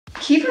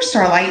Kieffer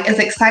Starlite is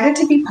excited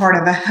to be part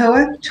of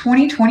AAHOA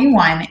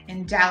 2021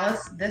 in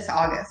Dallas this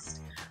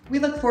August. We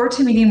look forward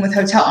to meeting with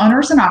hotel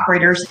owners and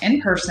operators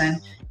in person,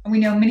 and we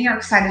know many are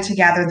excited to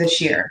gather this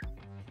year.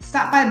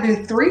 Stop by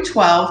booth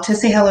 312 to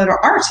say hello to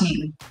our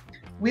team.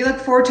 We look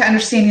forward to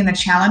understanding the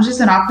challenges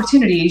and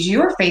opportunities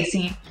you are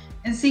facing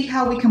and see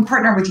how we can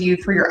partner with you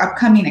for your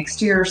upcoming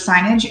exterior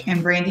signage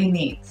and branding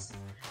needs.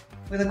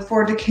 We look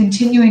forward to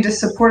continuing to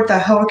support the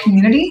AAHOA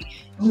community,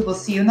 and we will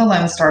see you in the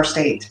Lone Star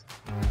State.